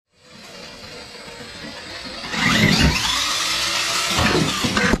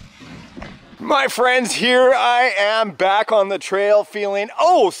My friends, here I am back on the trail, feeling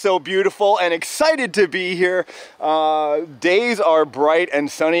oh so beautiful and excited to be here. Days are bright and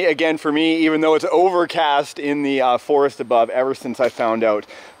sunny again for me, even though it's overcast in the forest above. Ever since I found out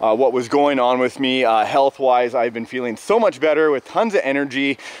what was going on with me health-wise, I've been feeling so much better with tons of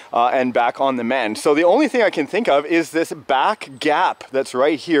energy and back on the mend. So the only thing I can think of is this back gap that's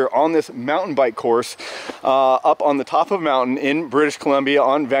right here on this mountain bike course up on the top of a mountain in British Columbia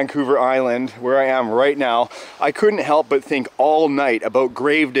on Vancouver Island, where I am right now. I couldn't help but think all night about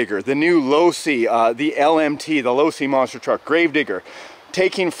Gravedigger, the new Losi, the LMT, the Losi Monster Truck, Gravedigger,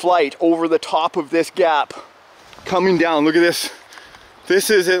 taking flight over the top of this gap, coming down. Look at this.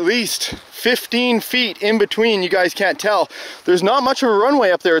 This is at least 15 feet in between. You guys can't tell. There's not much of a runway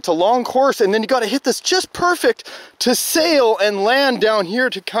up there. It's a long course, and then you got to hit this just perfect to sail and land down here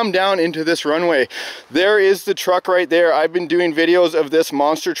to come down into this runway. There is the truck right there. I've been doing videos of this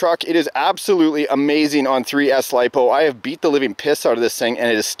monster truck. It is absolutely amazing on 3S LiPo. I have beat the living piss out of this thing, and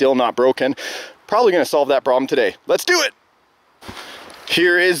it is still not broken. Probably going to solve that problem today. Let's do it.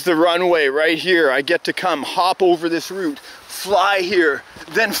 Here is the runway right here. I get to come hop over this route, fly here,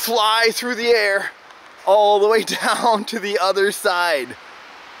 then fly through the air all the way down to the other side.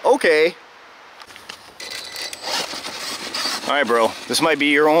 Okay. All right, bro, this might be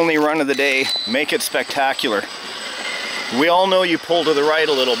your only run of the day. Make it spectacular. We all know you pull to the right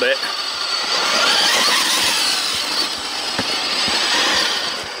a little bit.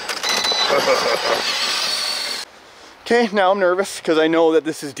 Okay, now I'm nervous because I know that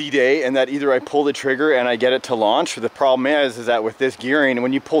this is D-Day and that either I pull the trigger and I get it to launch. The problem is that with this gearing,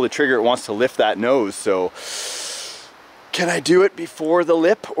 when you pull the trigger, it wants to lift that nose. So can I do it before the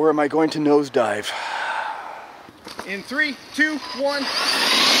lip, or am I going to nosedive? In 3, 2, 1.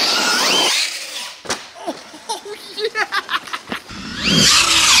 Oh yeah!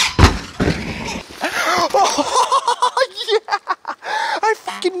 Oh yeah! I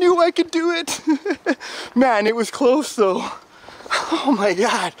fucking knew I could do it. Man, it was close though. Oh my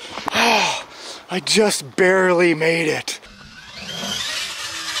God. Oh, I just barely made it.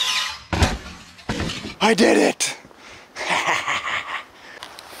 I did it.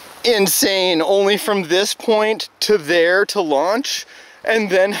 Insane, only from this point to there to launch, and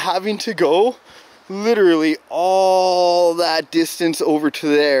then having to go literally all that distance over to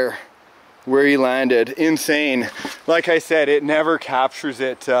there where he landed. Insane. Like I said, it never captures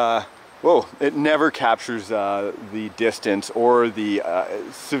it. It never captures the distance or the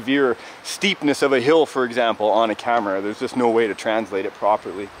severe steepness of a hill, for example, on a camera. There's just no way to translate it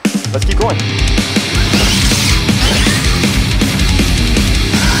properly. Let's keep going.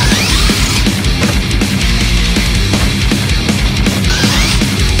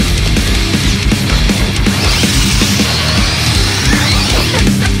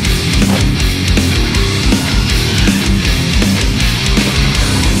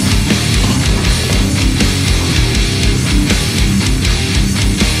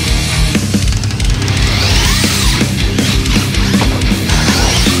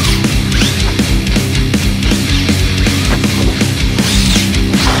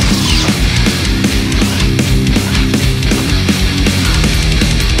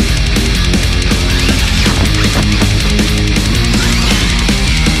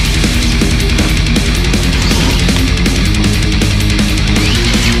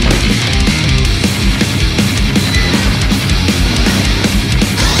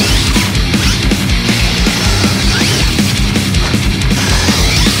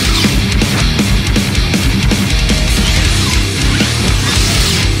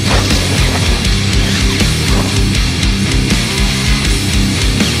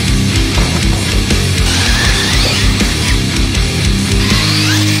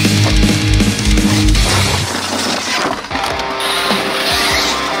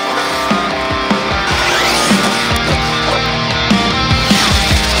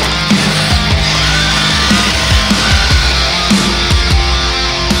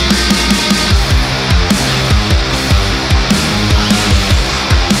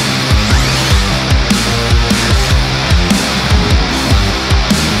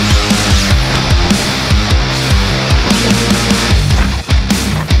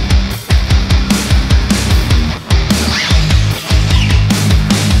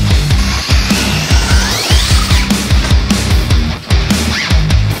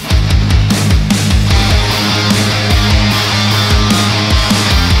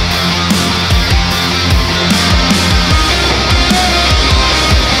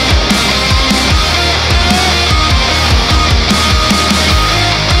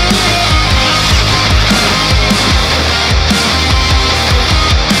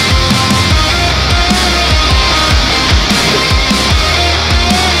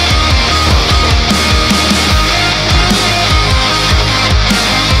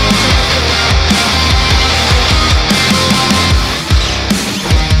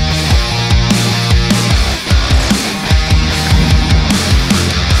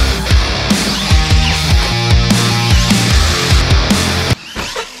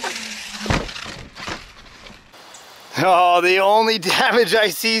 Oh, the only damage I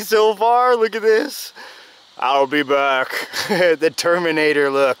see so far, look at this. I'll be back. The Terminator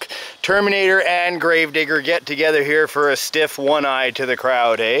look. Terminator and Gravedigger get together here for a stiff one eye to the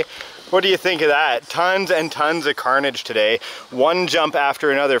crowd, eh? What do you think of that? Tons and tons of carnage today. One jump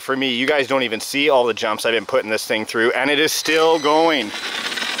after another for me. You guys don't even see all the jumps I've been putting this thing through, and it is still going.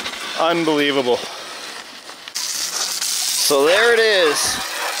 Unbelievable. So there it is.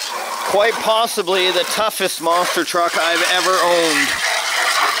 Quite possibly the toughest monster truck I've ever owned.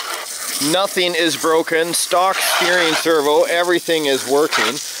 Nothing is broken, stock steering servo, everything is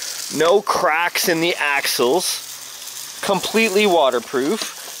working. No cracks in the axles, completely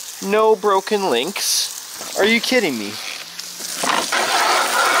waterproof, no broken links. Are you kidding me?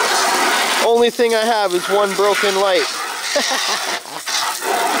 Only thing I have is one broken light.